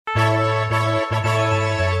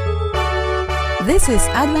This is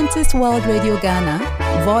Adventist World Radio Ghana,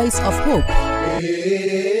 Voice of Hope.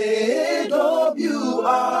 AWR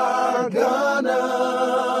Ghana,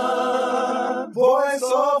 Voice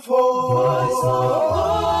of Hope.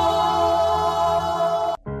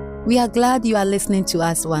 We are glad you are listening to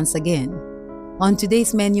us once again. On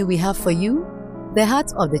today's menu we have for you The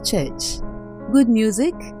Heart of the Church, good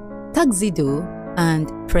music, Tuxedo,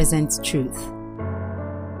 and Present Truth.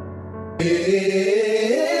 AWR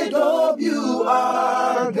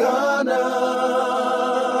Ghana,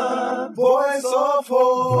 Voice of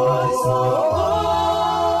Hope.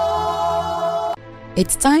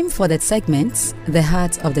 It's time for the segment, The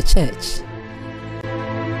Heart of the Church.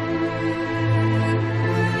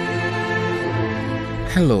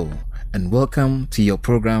 Hello, and welcome to your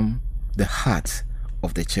program, The Heart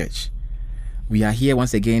of the Church. We are here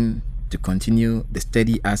once again to continue the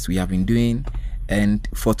study as we have been doing. And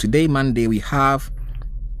for today, Monday, we have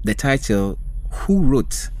the title, Who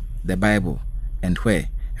Wrote the Bible and Where?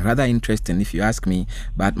 Rather interesting, if you ask me,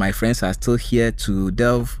 but my friends are still here to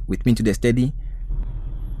delve with me into the study.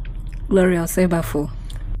 Gloria Osebafo.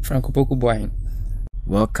 Franco Poku Boyne.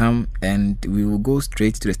 Welcome, and we will go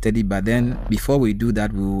straight to the study, but then before we do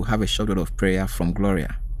that, we will have a short word of prayer from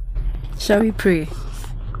Gloria. Shall we pray?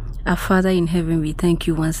 Our Father in heaven, we thank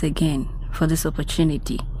you once again for this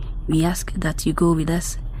opportunity. We ask that you go with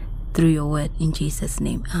us through your word in Jesus'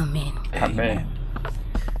 name. Amen. Amen.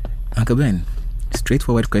 Uncle Ben,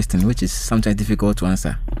 straightforward question, which is sometimes difficult to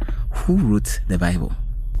answer. Who wrote the Bible?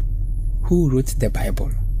 Who wrote the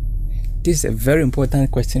Bible? This is a very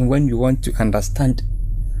important question when you want to understand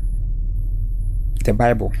the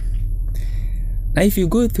Bible. Now, if you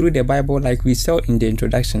go through the Bible like we saw in the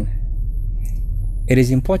introduction, it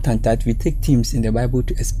is important that we take themes in the Bible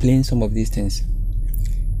to explain some of these things.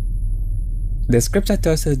 The scripture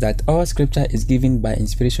tells us that all scripture is given by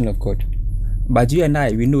inspiration of God. But you and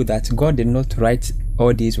I, we know that God did not write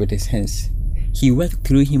all these with his hands. He worked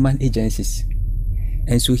through human agencies.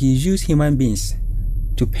 And so he used human beings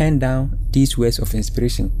to pen down these words of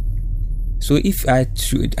inspiration. So if I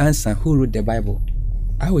should answer who wrote the Bible,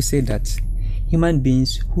 I would say that human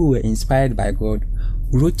beings who were inspired by God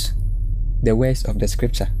wrote the words of the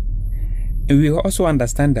scripture. And we also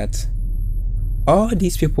understand that all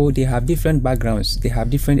these people, they have different backgrounds, they have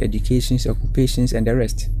different educations, occupations, and the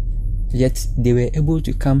rest. Yet they were able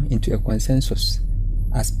to come into a consensus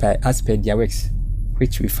as per their works,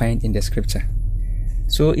 which we find in the scripture.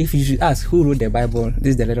 So if you should ask who wrote the Bible,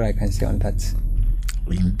 this is the little I can say on that.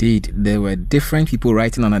 Indeed, there were different people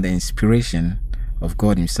writing under the inspiration of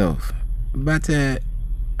God himself. But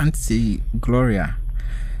Auntie Gloria,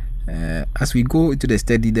 as we go into the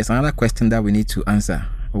study, there's another question that we need to answer.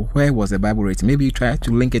 Where was the Bible written? Maybe you try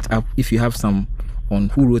to link it up if you have some on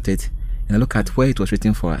who wrote it and look at where it was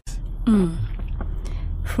written for us.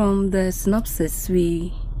 From the synopsis,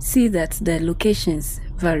 we see that the locations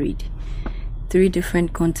varied. 3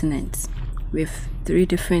 different continents with 3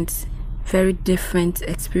 different, very different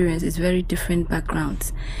experiences, very different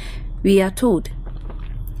backgrounds. We are told,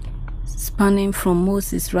 spanning from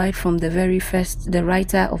Moses, right from the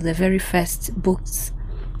writer of the very first books,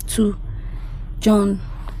 to John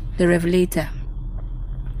the Revelator.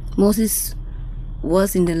 Moses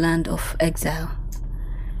was in the land of exile.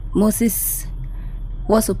 Moses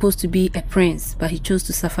was supposed to be a prince, but he chose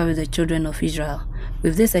to suffer with the children of Israel.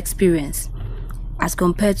 With this experience, as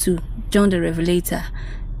compared to John the Revelator,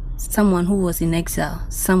 someone who was in exile,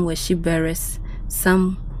 some were sheep-bearers,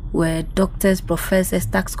 some were doctors, professors,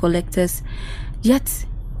 tax collectors, yet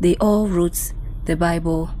they all wrote the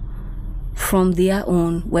Bible from their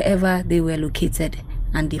own, wherever they were located,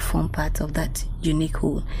 and they form part of that unique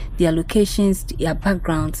whole. Their locations, their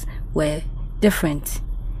backgrounds were different.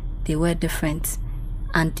 They were different,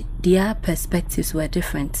 and their perspectives were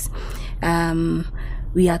different.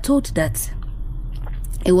 We are told that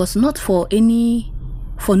it was not for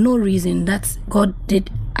no reason that God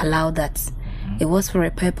did allow that. It was for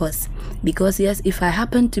a purpose. Because yes, if I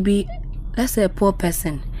happen to be, let's say, a poor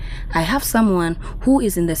person, I have someone who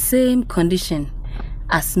is in the same condition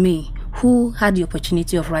as me, who had the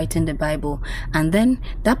opportunity of writing the Bible, and then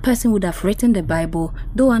that person would have written the Bible,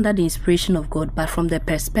 though under the inspiration of God, but from the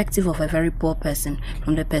perspective of a very poor person,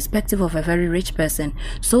 from the perspective of a very rich person,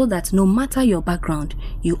 so that no matter your background,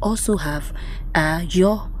 you also have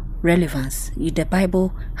your relevance. The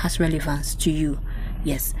Bible has relevance to you.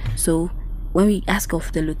 Yes. So when we ask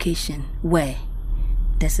of the location, where,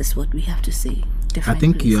 this is what we have to say. I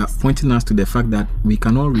think places. You are pointing us to the fact that we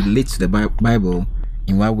can all relate to the Bible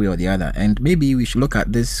in one way or the other. And maybe we should look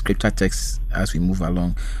at this scripture text as we move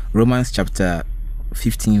along. Romans chapter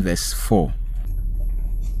 15 verse 4.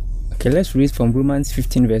 Okay, let's read from Romans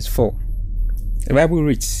 15 verse 4. The Bible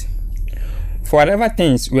reads, "For whatever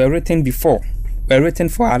things were written before were written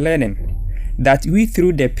for our learning, that we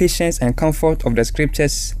through the patience and comfort of the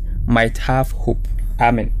scriptures might have hope."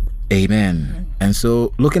 Amen. Amen. And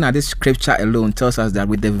so looking at this scripture alone tells us that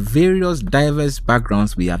with the various diverse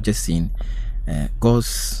backgrounds we have just seen,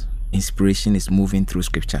 God's inspiration is moving through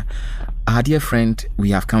scripture. Our dear friend, we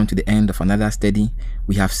have come to the end of another study.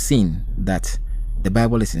 We have seen that the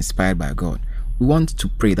Bible is inspired by God. We want to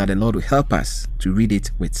pray that the Lord will help us to read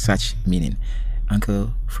it with such meaning.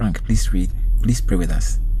 Uncle Frank, please pray with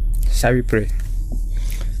us. Shall we pray?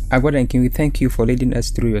 Our God and King, we thank you for leading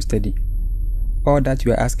us through your study. All that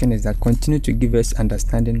you are asking is that continue to give us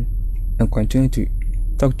understanding and continue to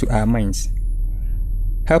talk to our minds.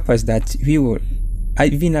 Help us that we will,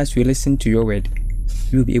 even as we listen to your word,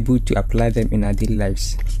 we will be able to apply them in our daily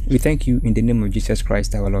lives. We thank you in the name of Jesus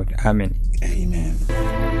Christ our Lord. Amen. Amen.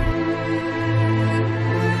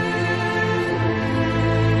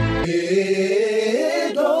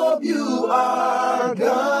 AWR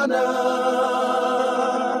Ghana,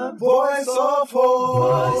 Voice of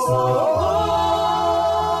Hope.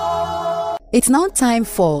 It's now time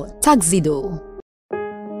for Tuxedo.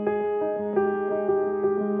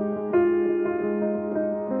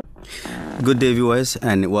 Good day, viewers,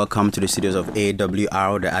 and welcome to the studios of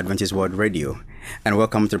AWR, the Adventist World Radio, and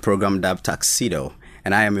welcome to the program dubbed Tuxedo.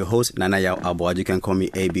 And I am your host, Nanaya Abua. You can call me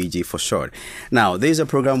ABG for short. Now, this is a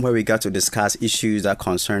program where we got to discuss issues that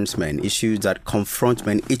concerns men, issues that confront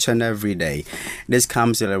men each and every day. This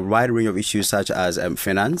comes in a wide range of issues such as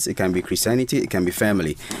finance, it can be Christianity, it can be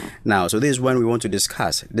family. Now, so this is when we want to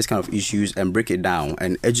discuss this kind of issues and break it down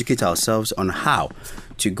and educate ourselves on how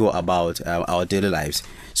to go about our daily lives.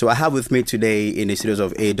 So I have with me today in the studios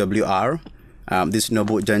of AWR, this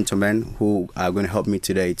noble gentleman who are going to help me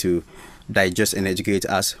today to digest and educate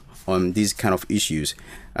us on these kind of issues.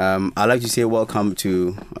 I'd like to say welcome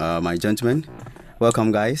to my gentlemen.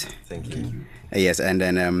 Welcome, guys. Thank you. Yes, and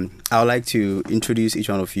then I would like to introduce each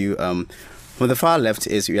one of you. From the far left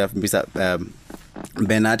is we have Mr.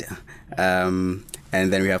 Bernard, and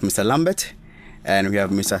then we have Mr. Lambert, and we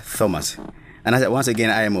have Mr. Thomas. And once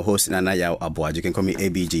again, I am a host, Nanaya Abua. You can call me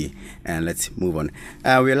ABG, and let's move on.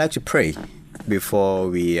 We'd like to pray before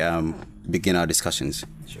we begin our discussions.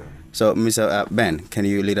 Sure. So, Mr. Ben, can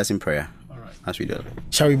you lead us in prayer? All right. As we do.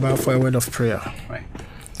 Shall we bow for a word of prayer? Right.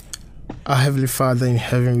 Our Heavenly Father in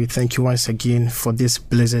heaven, we thank you once again for this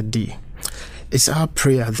blessed day. It's our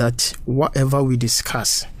prayer that whatever we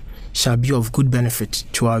discuss shall be of good benefit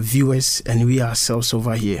to our viewers and we ourselves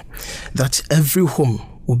over here. That every home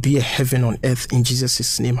will be a heaven on earth. In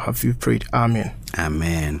Jesus' name have we prayed. Amen.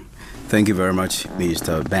 Amen. Thank you very much,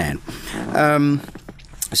 Mr. Ben.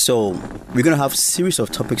 So we're going to have a series of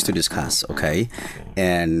topics to discuss, okay?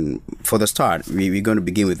 And for the start, we're going to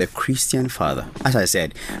begin with the Christian father. As I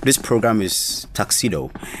said, this program is Tuxedo,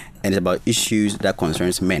 and it's about issues that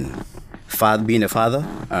concerns men. Being a father,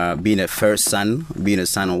 being a first son, being a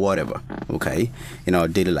son or whatever, okay, in our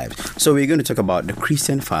daily lives. So we're going to talk about the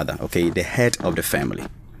Christian father, okay, the head of the family.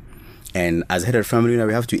 And as head of the family,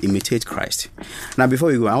 we have to imitate Christ. Now, before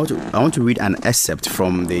we go, I want to read an excerpt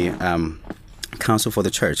from the Counsel for the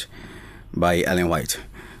Church by Ellen White.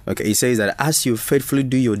 Okay, it says that as you faithfully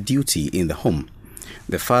do your duty in the home,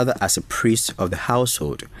 the father as a priest of the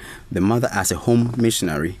household, the mother as a home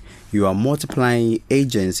missionary, you are multiplying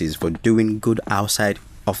agencies for doing good outside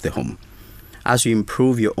of the home. As you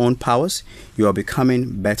improve your own powers, you are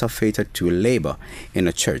becoming better fitted to labor in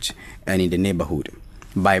the church and in the neighborhood.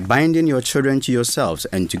 By binding your children to yourselves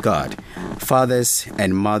and to God, fathers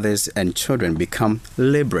and mothers and children become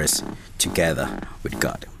laborers together with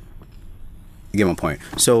God. You get my point?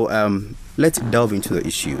 So let's delve into the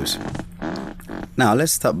issues. Now,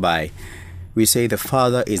 let's start by, we say the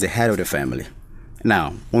father is the head of the family.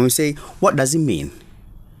 Now, when we say, what does it mean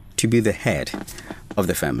to be the head of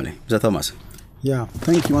the family? Mr. Thomas? Yeah,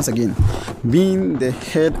 thank you once again. Being the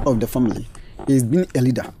head of the family is being a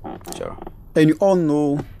leader. Sure. And you all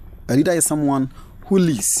know a leader is someone who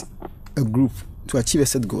leads a group to achieve a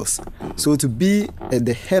set goals. So to be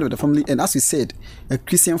the head of the family, and as we said, a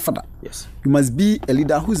Christian father, Yes. you must be a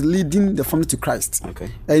leader who's leading the family to Christ.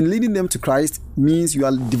 Okay. And leading them to Christ means you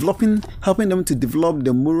are helping them to develop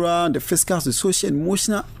the moral, the physical, the social,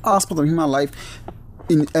 emotional aspect of human life,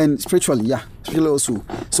 and spiritually also.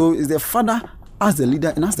 So it's the father as the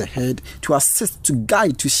leader and as the head to assist, to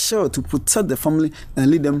guide, to share, to protect the family and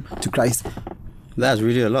lead them to Christ. That's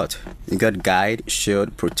really a lot. You got guide,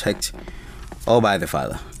 shield, protect, all by the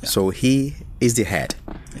father. Yeah. So he is the head.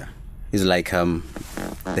 Yeah. He's like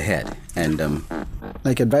the head. And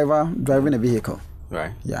like a driver driving a vehicle.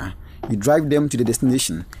 right. Yeah. You drive them to the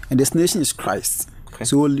destination, and the destination is Christ. Okay.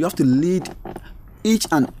 So you have to lead each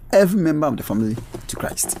and every member of the family to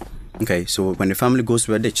Christ. Okay, so when the family goes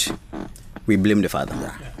to a ditch, we blame the father.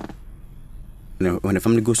 Yeah. You know, when the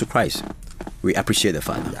family goes to Christ, we appreciate the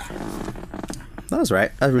father. Yeah. That's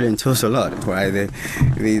right. That really entails a lot, right?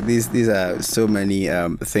 These are so many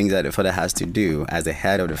things that the father has to do as the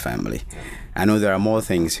head of the family. I know there are more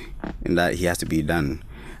things in that he has to be done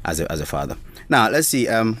as a father. Now, let's see.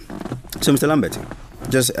 So, Mr. Lambert,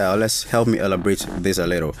 just let's help me elaborate this a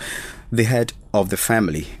little. The head of the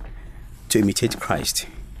family to imitate Christ.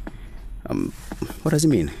 What does it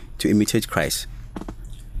mean to imitate Christ?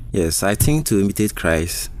 Yes, I think to imitate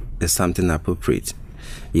Christ is something appropriate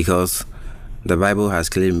because the Bible has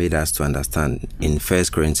clearly made us to understand in 1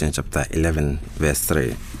 Corinthians chapter 11, verse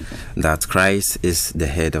 3, that Christ is the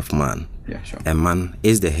head of man. Yeah, sure. And man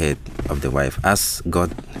is the head of the wife, as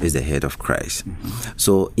God is the head of Christ.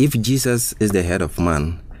 So if Jesus is the head of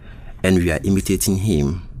man and we are imitating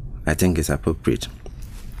him, I think it's appropriate.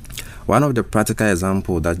 One of the practical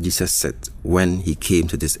examples that Jesus set when he came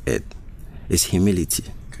to this earth is humility.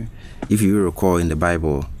 Okay. If you recall in the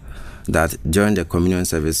Bible that during the communion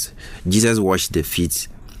service, Jesus washed the feet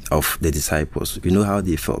of the disciples. You know how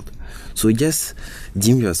they felt. So just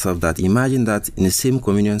deem yourself that, imagine that in the same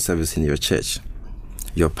communion service in your church,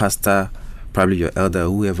 your pastor, probably your elder,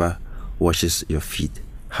 whoever washes your feet.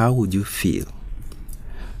 How would you feel?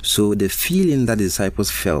 So the feeling that the disciples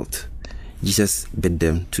felt, Jesus bid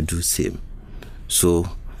them to do same. So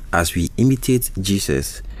as we imitate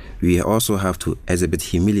Jesus, we also have to exhibit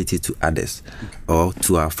humility to others or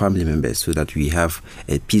to our family members so that we have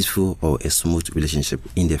a peaceful or a smooth relationship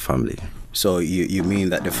in the family. So you mean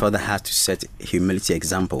that the father has to set humility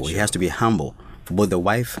example. Sure. He has to be humble for both the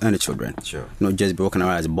wife and the children. Sure. Not just be walking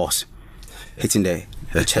around as a boss, hitting the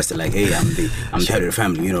chest like, hey, I'm the head of the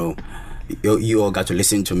family, you know. You all got to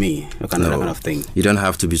listen to me, that kind of thing. You don't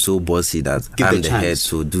have to be so bossy that Give I'm the head,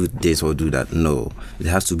 so do this or do that. No, it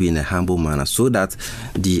has to be in a humble manner so that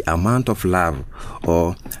the amount of love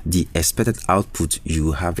or the expected output,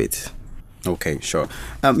 you have it. Okay, sure.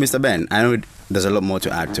 Mr. Ben, I know there's a lot more to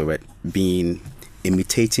add to it,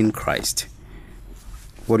 imitating Christ.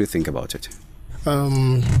 What do you think about it?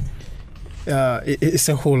 It's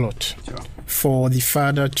a whole lot. Sure. For the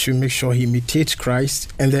father to make sure he imitates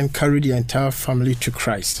Christ and then carry the entire family to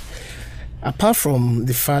Christ. Apart from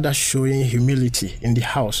the father showing humility in the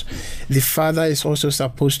house, the father is also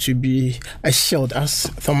supposed to be a shield,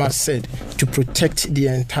 as Thomas said, to protect the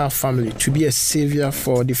entire family, to be a savior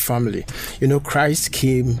for the family. You know, Christ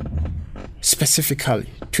came specifically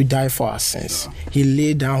to die for our sins. He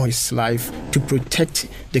laid down his life to protect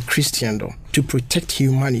the Christendom, to protect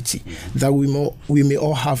humanity, that we may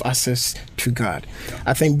all have access to God.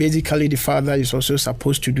 I think basically the father is also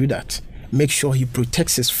supposed to do that. Make sure he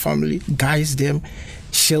protects his family, guides them,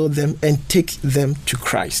 shield them, and take them to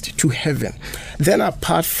Christ, to heaven. Then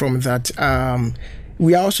apart from that,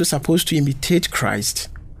 we are also supposed to imitate Christ,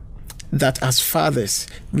 that as fathers,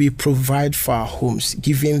 we provide for our homes,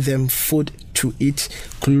 giving them food to eat,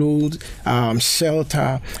 clothes,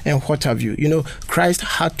 shelter, and what have you. You know, Christ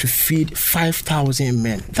had to feed 5,000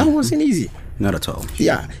 men. That wasn't easy. Not at all.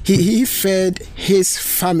 Yeah, he fed his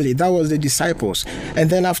family. That was the disciples. And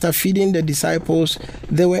then after feeding the disciples,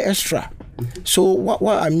 there were extra. So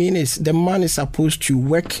what I mean is the man is supposed to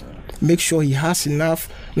work, make sure he has enough,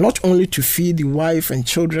 not only to feed the wife and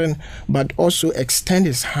children, but also extend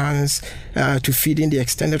his hands to feeding the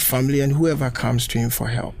extended family and whoever comes to him for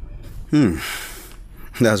help.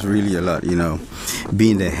 That's really a lot, you know,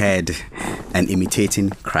 being the head and imitating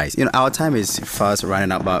Christ. You know, our time is fast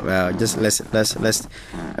running out, but just let's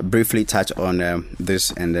briefly touch on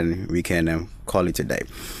this, and then we can call it a day.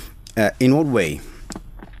 In what way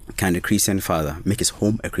can the Christian father make his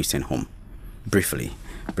home a Christian home? Briefly,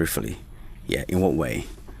 yeah. In what way?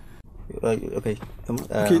 Okay.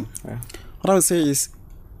 What I would say is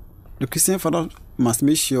the Christian father must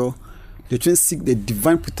make sure the children seek the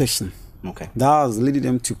divine protection. Okay. That has led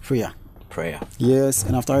them to prayer. Yes,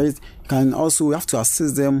 and after it, we have to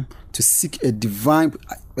assist them to seek a divine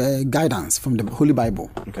guidance from the Holy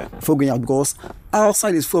Bible. Okay. Before going out, because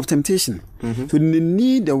outside is full of temptation. So they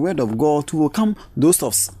need the word of God to overcome those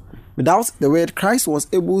stuffs. Without the word, Christ was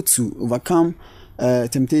able to overcome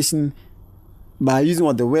temptation by using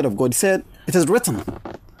what the word of God said. It is written.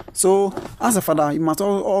 So, as a father, you must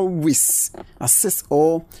always assist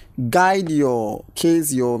or guide your kids,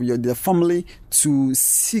 the family to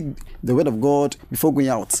seek the word of God before going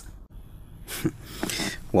out.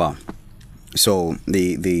 Wow. So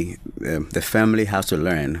the family has to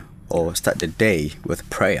learn or start the day with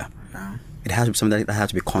prayer. it has to be something that has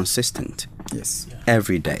to be consistent. Yes.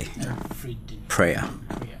 Every day. Every day. Prayer.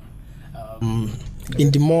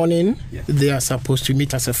 In the morning, they are supposed to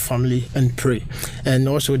meet as a family and pray, and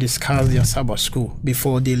also discuss their Sabbath school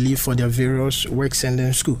before they leave for their various works and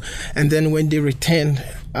then school. And then when they return,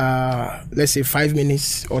 let's say 5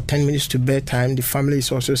 minutes or 10 minutes to bedtime, the family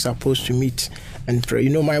is also supposed to meet and pray. You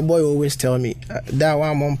know, my boy always tell me, that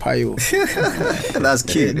one Mompayo. That's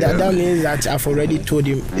cute. That means that I've already told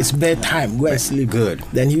him it's bedtime, go and sleep. Good.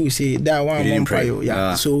 Then he will say, that one Mompayo.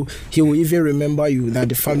 Yeah. So he will even remember you that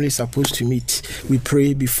the family is supposed to meet. We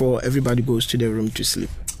pray before everybody goes to their room to sleep.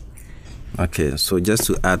 Okay, so just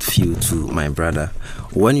to add few to my brother,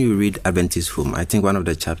 when you read Adventist Home, I think one of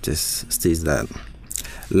the chapters states that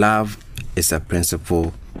love is a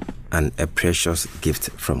principle and a precious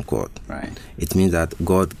gift from God. Right. It means that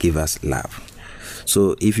God gave us love.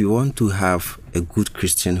 So if you want to have a good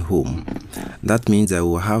Christian home, that means that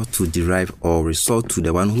we'll have to derive or resort to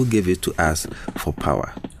the one who gave it to us for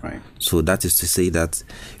power. Right. So that is to say that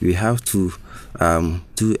we have to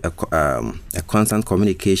do a constant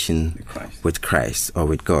communication with Christ or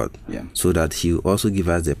with God, so that He will also give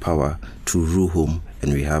us the power to rule home,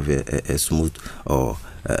 and we have a smooth or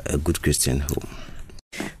a good Christian home.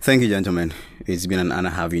 Thank you, gentlemen. It's been an honor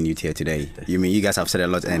having you here today. You guys have said a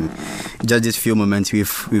lot, and just these few moments,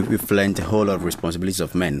 we've learned a whole lot of responsibilities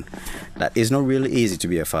of men. That it's not really easy to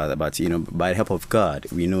be a father, but by the help of God,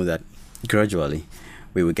 we know that gradually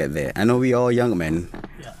we will get there. I know we all young men.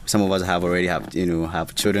 Some of us already have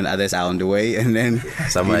children. Others are on the way, and then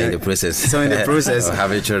some are in the process. Some in the process of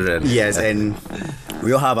having children. Yes, and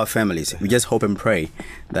we all have our families. We just hope and pray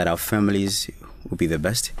that our families will be the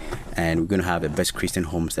best, and we're going to have the best Christian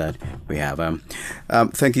homes that we have.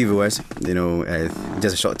 Thank you, viewers.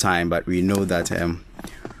 Just a short time, but we know that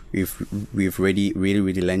we've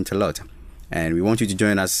really learned a lot, and we want you to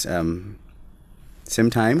join us same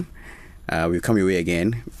time. We'll come your way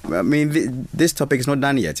again. I mean, this topic is not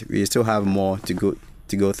done yet. We still have more to go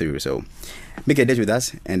through. So make a date with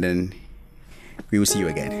us, and then we will see you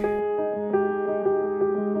again.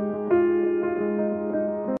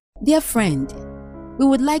 Dear friend, we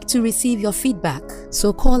would like to receive your feedback,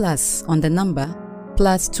 so call us on the number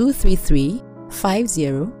 +233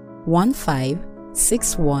 5015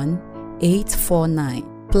 61 849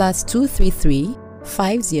 +233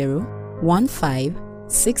 5015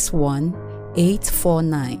 61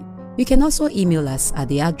 849. You can also email us at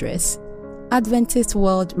the address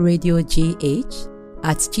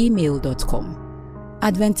adventistworldradiogh@gmail.com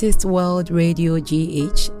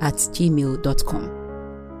adventistworldradiogh@gmail.com.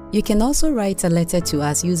 You can also write a letter to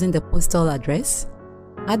us using the postal address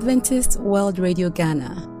Adventist World Radio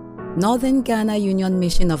Ghana, Northern Ghana Union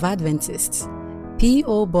Mission of Adventists,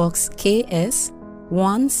 P.O. Box KS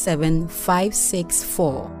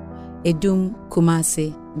 17564, Edum,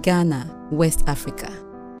 Kumasi, Ghana, West Africa.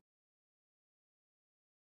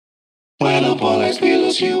 When a ball like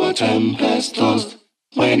billows, you are tempest tossed.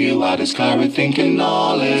 When you are discouraged, thinking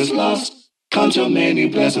all is lost, count your many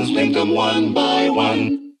blessings, name them one by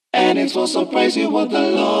one, and it will surprise you what the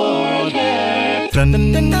Lord has.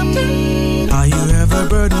 Are you ever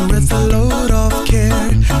burdened with a load of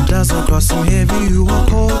care? Does a cross so heavy you are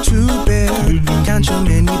called to bear? Count your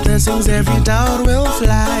many blessings, every doubt will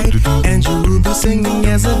fly, and you will be singing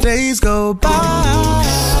as the days go by.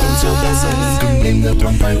 Count your blessings, name them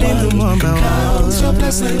one by one. Count your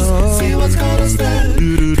blessings, see what's gonna stand.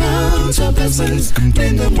 Count your blessings,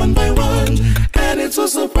 name them one by one, and it will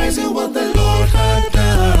surprise you what the Lord had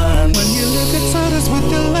done. When you live exodus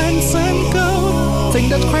with your lance and gold, think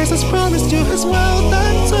that Christ has promised you his wealth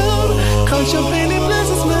untold. Count your many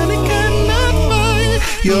blessings, money cannot buy.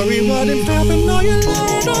 Your reward in heaven, all your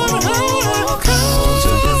Lord on high. Count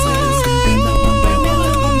your blessings, name them one by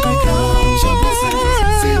one. Count your blessings,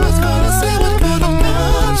 see what's gonna say, what gonna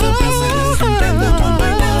count your blessings, name them one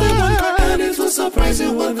by one, and it will surprise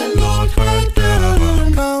you what the Lord had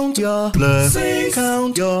done. Count your blessings,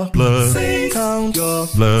 count your blessings, count your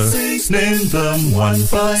blessings, name them one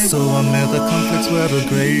by one. So amid the conflicts, whether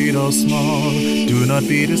great or small, do not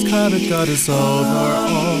be discouraged, God is over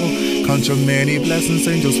all. Count your many blessings,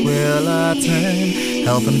 angels will attend,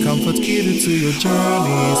 help and comfort give you to your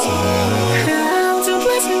journey. Count your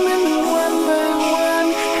blessings, name them one by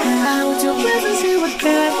one. Count your blessings, see what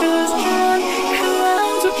God has done.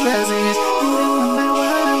 Count your blessings, name them one by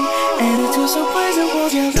one, and it will surprise you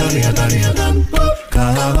what you've done.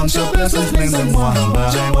 Count your blessings, name them one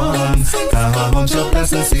by one. Count your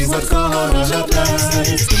blessings, see what God has done. Count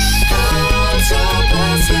your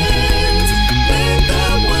blessings, name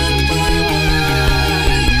them one by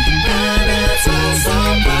one, and it will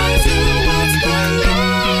surprise you what the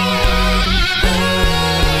Lord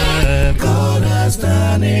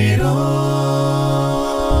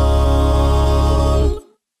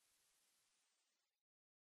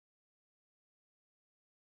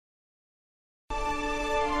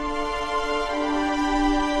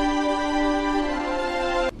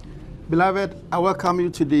Beloved, I welcome you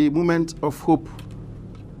to the Moment of Hope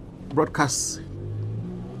broadcast.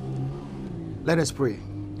 Let us pray.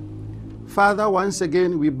 Father, once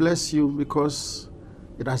again, we bless you because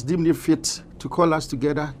it has deemed it fit to call us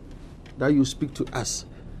together, that you speak to us.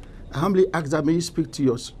 I humbly ask that may you speak to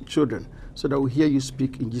your children so that we hear you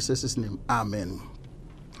speak in Jesus' name. Amen.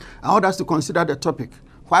 I want us to consider the topic,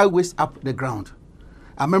 why waste up the ground?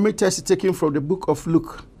 Our memory text is taken from the book of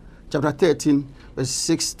Luke, chapter 13, verse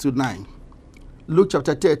 6 to 9. Luke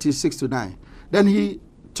chapter 13, 6 to 9. Then he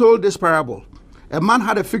told this parable. A man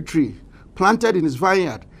had a fig tree planted in his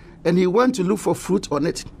vineyard, and he went to look for fruit on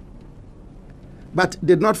it, but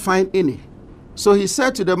did not find any. So he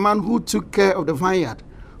said to the man who took care of the vineyard,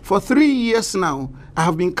 for 3 years now, I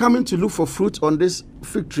have been coming to look for fruit on this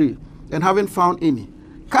fig tree and haven't found any.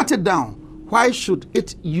 Cut it down. Why should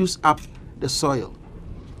it use up the soil?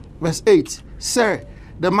 Verse 8, Sir,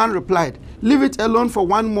 the man replied, leave it alone for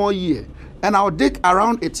 1 more year, and I'll dig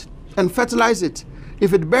around it and fertilize it.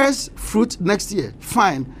 If it bears fruit next year,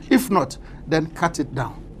 fine. If not, then cut it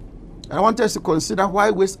down. I want us to consider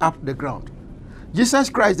why waste up the ground.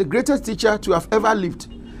 Jesus Christ, the greatest teacher to have ever lived,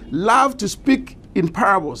 loved to speak in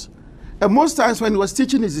parables. And most times when he was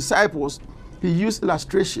teaching his disciples, he used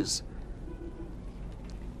illustrations.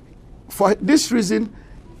 For this reason,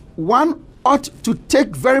 one ought to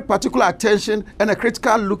take very particular attention and a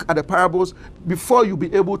critical look at the parables before you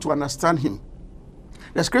be able to understand him.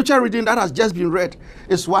 The scripture reading that has just been read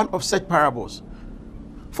is one of such parables.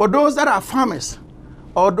 For those that are farmers,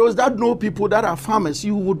 or those that know people that are farmers,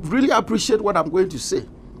 you would really appreciate what I'm going to say.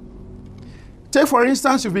 Take, for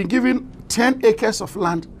instance, you've been given 10 acres of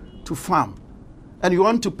land to farm, and you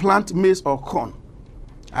want to plant maize or corn.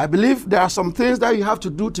 I believe there are some things that you have to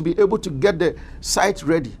do to be able to get the site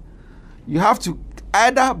ready. You have to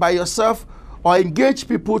either by yourself or engage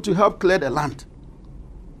people to help clear the land.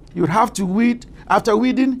 You have to weed. After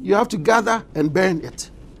weeding, you have to gather and burn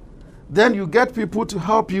it. Then you get people to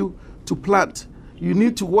help you to plant. You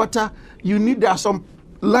need to water. There are some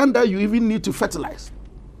land that you even need to fertilize.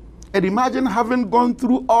 And imagine having gone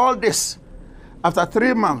through all this after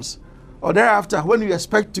 3 months or thereafter when you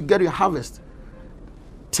expect to get your harvest.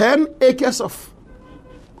 10 acres of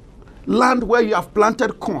land where you have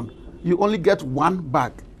planted corn, you only get 1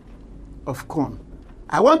 bag of corn.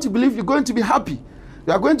 I want to believe you're going to be happy.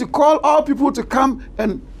 You are going to call all people to come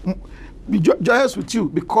and be joyous with you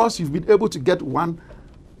because you've been able to get 1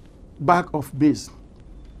 bag of maize.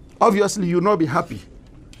 Obviously, you will not be happy.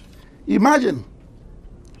 Imagine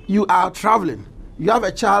you are traveling. You have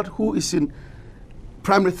a child who is in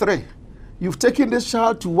primary 3. You've taken this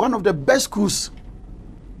child to one of the best schools.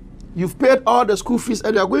 You've paid all the school fees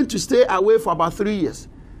and you are going to stay away for about 3 years.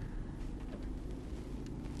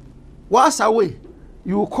 Whilst away,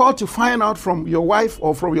 you will call to find out from your wife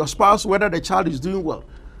or from your spouse whether the child is doing well.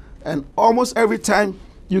 And almost every time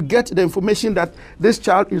you get the information that this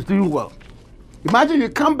child is doing well. Imagine you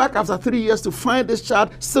come back after 3 years to find this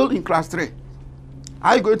child still in class 3.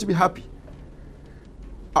 Are you going to be happy?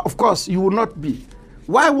 Of course, you will not be.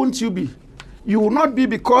 Why won't you be? You will not be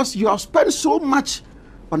because you have spent so much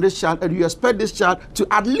on this child and you expect this child to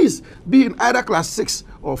at least be in either class 6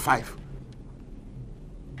 or 5.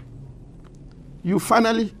 You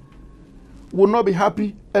finally will not be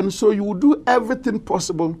happy, and so you will do everything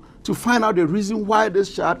possible to find out the reason why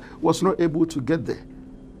this child was not able to get there.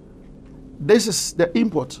 This is the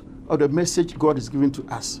import of the message God is giving to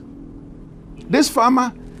us. This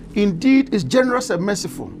farmer indeed is generous and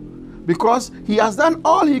merciful because he has done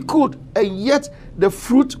all he could, and yet the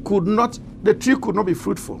tree could not be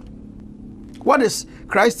fruitful. What is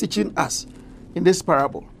Christ teaching us in this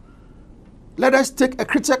parable? Let us take a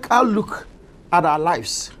critical look at our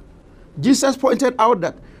lives. Jesus pointed out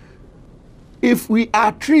that if we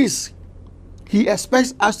are trees, he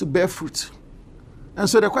expects us to bear fruit. And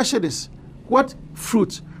so the question is, what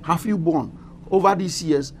fruit have you borne over these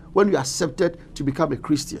years when you accepted to become a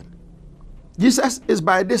Christian? Jesus is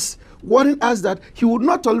by this warning us that he would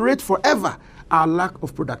not tolerate forever our lack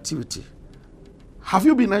of productivity. Have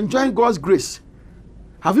you been enjoying God's grace?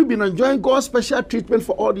 Have you been enjoying God's special treatment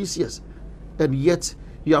for all these years? And yet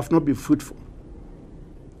you have not been fruitful.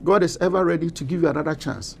 God is ever ready to give you another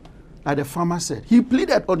chance. Like the farmer said, he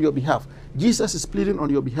pleaded on your behalf. Jesus is pleading on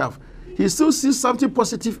your behalf. He still sees something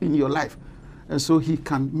positive in your life. And so he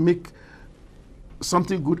can make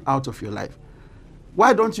something good out of your life.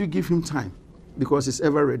 Why don't you give him time? Because he's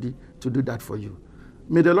ever ready to do that for you.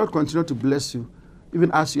 May the Lord continue to bless you, even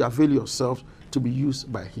as you avail yourself to be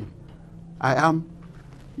used by him. I am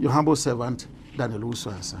your humble servant, Daniel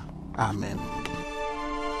Uswansa. Amen.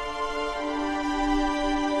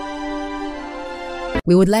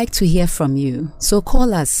 We would like to hear from you, so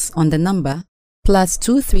call us on the number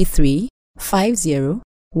 +233 50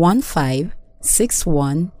 15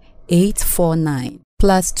 61 849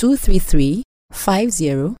 +233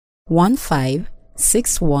 50 15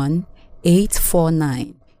 61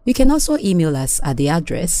 849. You can also email us at the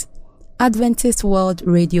address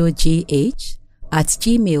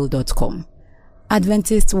adventistworldradiogh@gmail.com.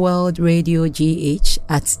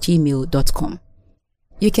 adventistworldradiogh@gmail.com.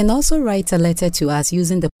 You can also write a letter to us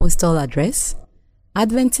using the postal address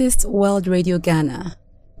Adventist World Radio Ghana,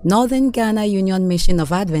 Northern Ghana Union Mission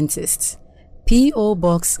of Adventists, P.O.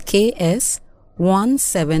 Box KS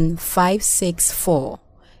 17564,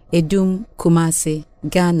 Edum, Kumasi,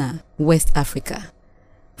 Ghana, West Africa.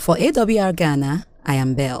 For AWR Ghana, I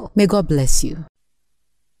am Belle. May God bless you.